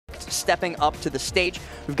stepping up to the stage.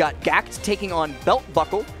 We've got Gackt taking on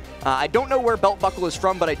Beltbuckle. I don't know where Beltbuckle is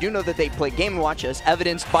from, but I do know that they play Game & Watch, as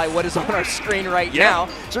evidenced by what is on our screen right now.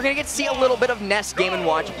 So we're going to get to see a little bit of Ness Game &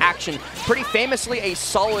 Watch action. Pretty famously a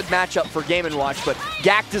solid matchup for Game & Watch, but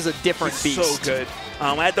Gackt is a different beast. So good.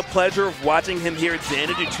 I had the pleasure of watching him here at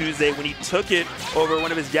Xanadu Tuesday when he took it over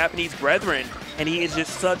one of his Japanese brethren, and he is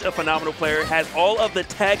just such a phenomenal player. Has all of the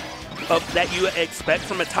tech that you expect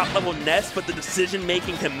from a top-level Ness, but the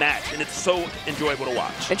decision-making to match, and it's so enjoyable to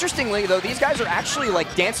watch. Interestingly, though, these guys are actually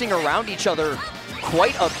like dancing around each other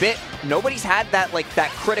quite a bit. Nobody's had that that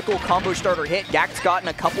critical combo starter hit. Gackt's gotten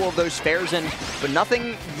a couple of those fairs in, but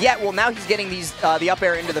nothing yet. Well, now he's getting these the up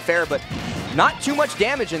air into the fair, but not too much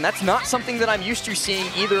damage, and that's not something that I'm used to seeing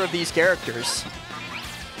either of these characters.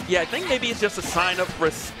 Yeah, I think maybe it's just a sign of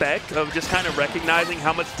respect, of just kind of recognizing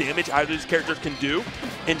how much damage either of these characters can do,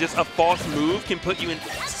 and just a false move can put you in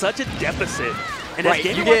such a deficit. And as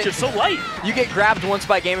Game & Watch, you're so light. You get grabbed once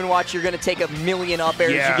by Game & Watch, you're going to take a million up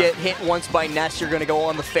airs. Yeah. You get hit once by Ness, you're going to go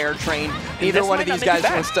on the fair train. Neither one of these guys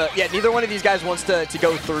wants to. Yeah, neither one of these guys wants to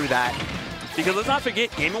go through that. Because let's not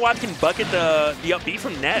forget, Game & Watch can bucket the up B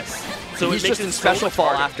from Ness. So he's just in special fall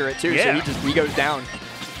after it too. Yeah. So he goes down.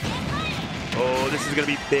 Oh, this is going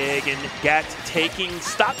to be big, and Gackt taking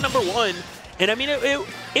stock number 1. And I mean,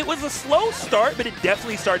 it was a slow start, but it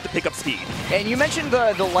definitely started to pick up speed. And you mentioned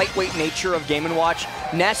the lightweight nature of Game & Watch.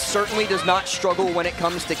 Ness certainly does not struggle when it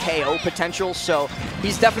comes to KO potential, so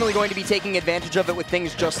he's definitely going to be taking advantage of it with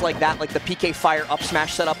things just like that, like the PK Fire up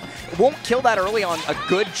smash setup. Won't kill that early on a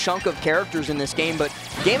good chunk of characters in this game, but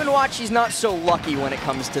Game & Watch, he's not so lucky when it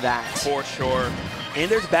comes to that. For sure. And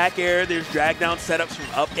there's back air, there's drag down setups from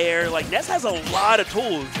up air. Like, Ness has a lot of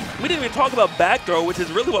tools. We didn't even talk about back throw, which is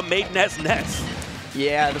really what made Ness Ness.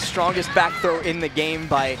 Yeah, the strongest back throw in the game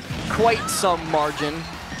by quite some margin.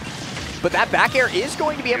 But that back air is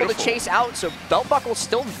going to be able to chase out, so Beltbuckle's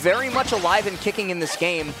still very much alive and kicking in this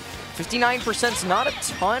game. 59% is not a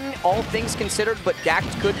ton, all things considered, but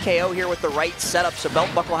Gackt could KO here with the right setup, so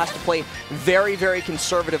Beltbuckle has to play very, very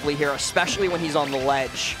conservatively here, especially when he's on the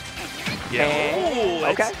ledge. Yeah.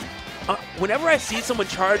 Okay. Whenever I see someone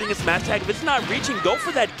charging a smash attack, if it's not reaching, go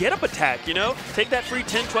for that get-up attack, you know? Take that free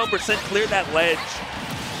 10-12%, clear that ledge.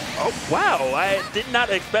 Oh, wow. I did not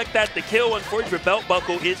expect that to kill. Unfortunately,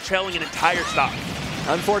 Beltbuckle is trailing an entire stock.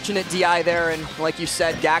 Unfortunate DI there, and like you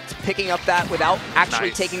said, Gackt picking up that without actually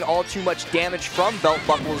taking all too much damage from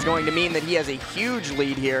Beltbuckle is going to mean that he has a huge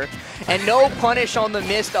lead here. And no punish on the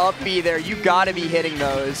missed up B there. You got to be hitting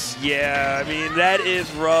those. Yeah, I mean, that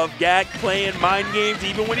is rough. Gackt playing mind games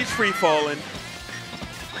even when he's free-falling.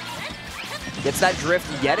 Gets that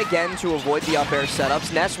drift yet again to avoid the up air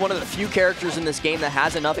setups. Ness, one of the few characters in this game that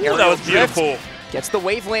has enough aerial that was beautiful. Gets the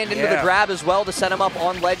Waveland into the grab as well to set him up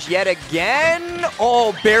on ledge yet again.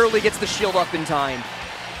 Oh, barely gets the shield up in time.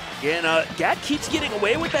 Yeah, and Gackt keeps getting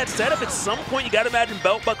away with that setup. At some point, you got to imagine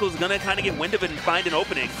Beltbuckle is going to kind of get wind of it and find an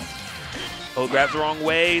opening. Oh, grabs the wrong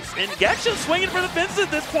way. And Gackt's just swinging for the fences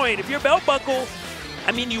at this point. If you're Beltbuckle,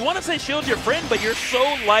 I mean, you want to say shield's your friend, but you're so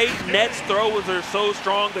light. Ness throws are so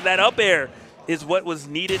strong, but that up air is what was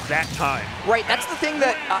needed that time. Right, that's the thing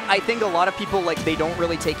that I think a lot of people, they don't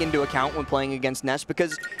really take into account when playing against Ness,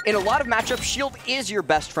 because in a lot of matchups, shield is your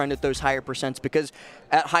best friend at those higher percents, because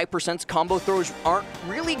at high percents, combo throws aren't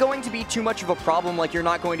really going to be too much of a problem. Like, you're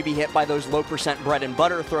not going to be hit by those low percent bread and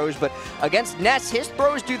butter throws, but against Ness, his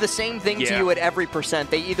throws do the same thing to you at every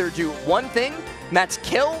percent. They either do one thing, and that's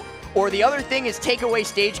kill, or the other thing is take away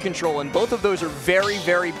stage control, and both of those are very,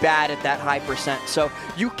 very bad at that high percent. So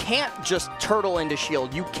you can't just turtle into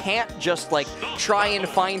shield. You can't just try and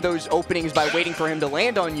find those openings by waiting for him to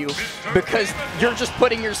land on you, because you're just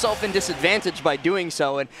putting yourself in disadvantage by doing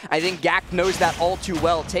so. And I think Gackt knows that all too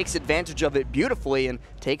well, takes advantage of it beautifully, and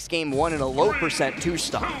takes game 1 in a low percent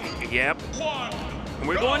 2-stock. Yep.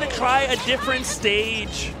 We're going to try a different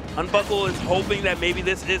stage. Unbuckle is hoping that maybe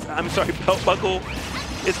this is, Beltbuckle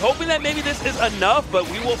is hoping that maybe this is enough, but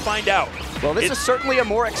we will find out. Well, this is certainly a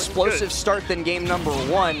more explosive start than game number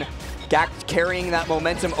 1. Gackt carrying that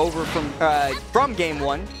momentum over from game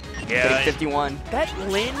 1. Yeah, 51. That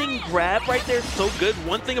landing grab right there is so good.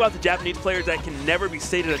 One thing about the Japanese players that can never be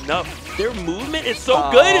stated enough, their movement is so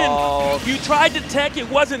good, and you tried to tech, it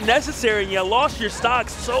wasn't necessary, and you lost your stock.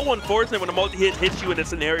 So unfortunate when a multi-hit hits you in a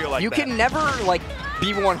scenario like that. You can never,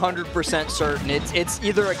 be 100% certain. It's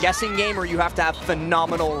either a guessing game, or you have to have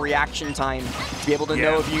phenomenal reaction time to be able to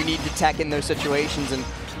know if you need to tech in those situations. And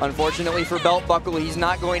unfortunately for Beltbuckle, he's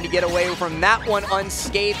not going to get away from that one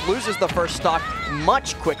unscathed. Loses the first stock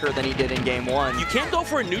much quicker than he did in game 1. You can go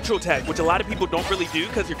for a neutral tech, which a lot of people don't really do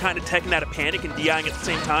because you're kind of teching out of panic and DIing at the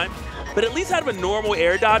same time. but at least out of a normal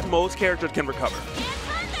air dodge, most characters can recover.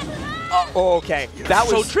 Okay, that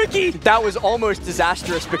was so tricky. That was almost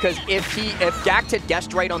disastrous because if Gackt had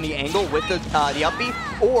guessed right on the angle with the up B,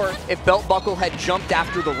 or if Beltbuckle had jumped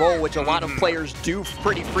after the roll, which a lot of players do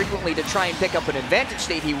pretty frequently to try and pick up an advantage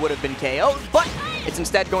state, he would have been KO'd. But it's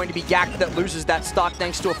instead going to be Gackt that loses that stock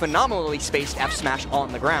thanks to a phenomenally spaced F smash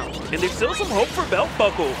on the ground. And there's still some hope for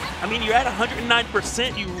Beltbuckle. I mean, you're at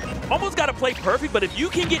 109%. You almost got to play perfect, but if you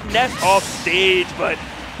can get Ness off stage, but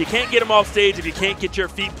you can't get him off stage if you can't get your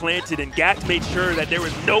feet planted, and Gackt made sure that there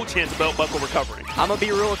was no chance of Beltbuckle recovering. I'm going to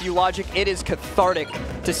be real with you, Logic. It is cathartic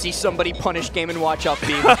to see somebody punish Game & Watch up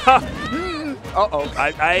B. Uh-oh.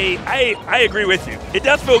 I agree with you. It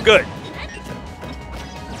does feel good.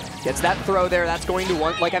 Gets that throw there. That's going to,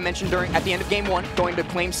 like I mentioned at the end of Game 1, going to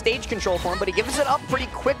claim stage control for him, but he gives it up pretty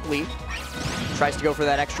quickly. Tries to go for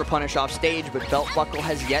that extra punish off stage, but Beltbuckle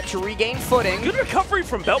has yet to regain footing. Good recovery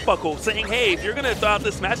from Beltbuckle, saying, hey, if you're going to throw out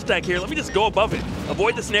this smash attack here, let me just go above it.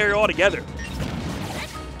 Avoid the scenario altogether.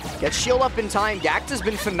 Gets shield up in time. Gackt has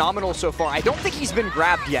been phenomenal so far. I don't think he's been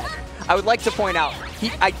grabbed yet. I would like to point out,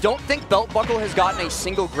 I don't think Beltbuckle has gotten a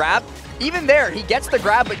single grab. Even there, he gets the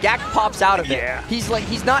grab, but Gackt pops out of it. Yeah.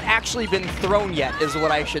 He's not actually been thrown yet, is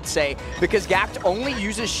what I should say, because Gackt only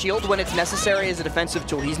uses shield when it's necessary as a defensive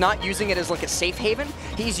tool. He's not using it as like a safe haven.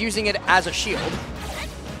 He's using it as a shield.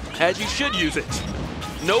 As you should use it.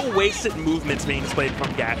 No wasted movements being displayed from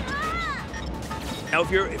Gackt. Now,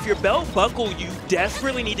 if you're Beltbuckle, you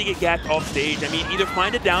desperately need to get Gackt off stage. I mean, either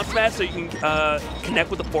find a down smash so you can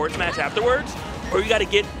connect with the forward smash afterwards, or you got to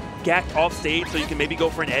get Gackt off stage so you can maybe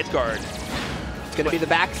go for an edge guard. It's going to be the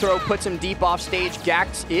back throw, puts him deep off stage.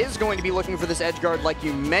 Gackt is going to be looking for this edge guard like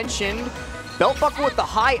you mentioned. Beltbuckle with the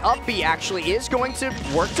high up B actually is going to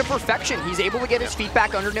work to perfection. He's able to get his feet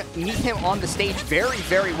back underneath him on the stage. Very,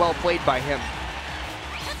 very well played by him.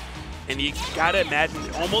 And you gotta imagine,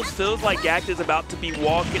 it almost feels like Gackt is about to be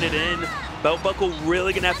walking it in. Beltbuckle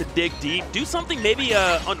really gonna have to dig deep. Do something maybe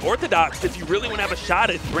unorthodox if you really want to have a shot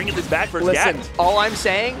at bringing this back versus Gackt. Listen, all I'm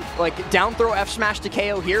saying, like down throw F smash to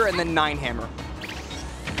KO here and then 9 hammer.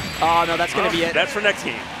 Oh no, that's gonna be it. That's for next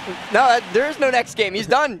game. No, there is no next game. He's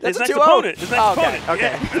done. That's his a 2-0. next opponent. His next opponent.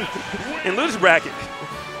 Okay. Yeah. In loser bracket.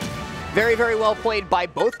 Very, very well played by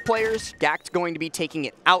both players. Gackt going to be taking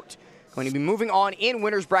it out. Going to be moving on in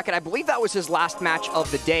winner's bracket. I believe that was his last match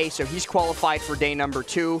of the day, so he's qualified for day number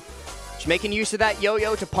 2. Just making use of that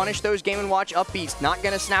yo-yo to punish those Game & Watch upbeats. Not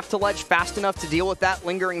going to snap to ledge fast enough to deal with that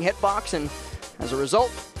lingering hitbox, and as a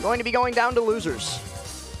result, going to be going down to losers.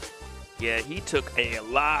 Yeah, he took a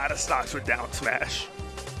lot of stocks with down smash.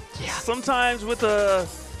 Yeah. Sometimes with a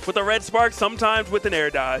red spark, sometimes with an air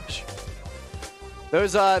dodge.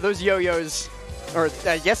 Those yo-yos, or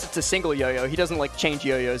I guess it's a single yo-yo. He doesn't like change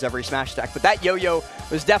yo-yos every smash attack, but that yo-yo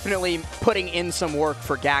was definitely putting in some work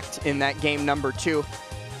for Gackt in that game number 2.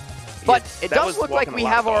 But it does look like we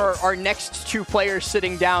have our next 2 players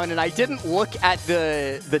sitting down, and I didn't look at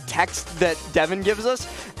the text that Devin gives us,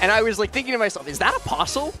 and I was like thinking to myself, is that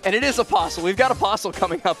Apostle? And it is Apostle. We've got Apostle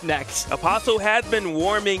coming up next. Apostle has been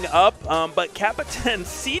warming up, but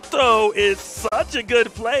Capitancito is such a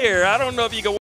good player. I don't know if you can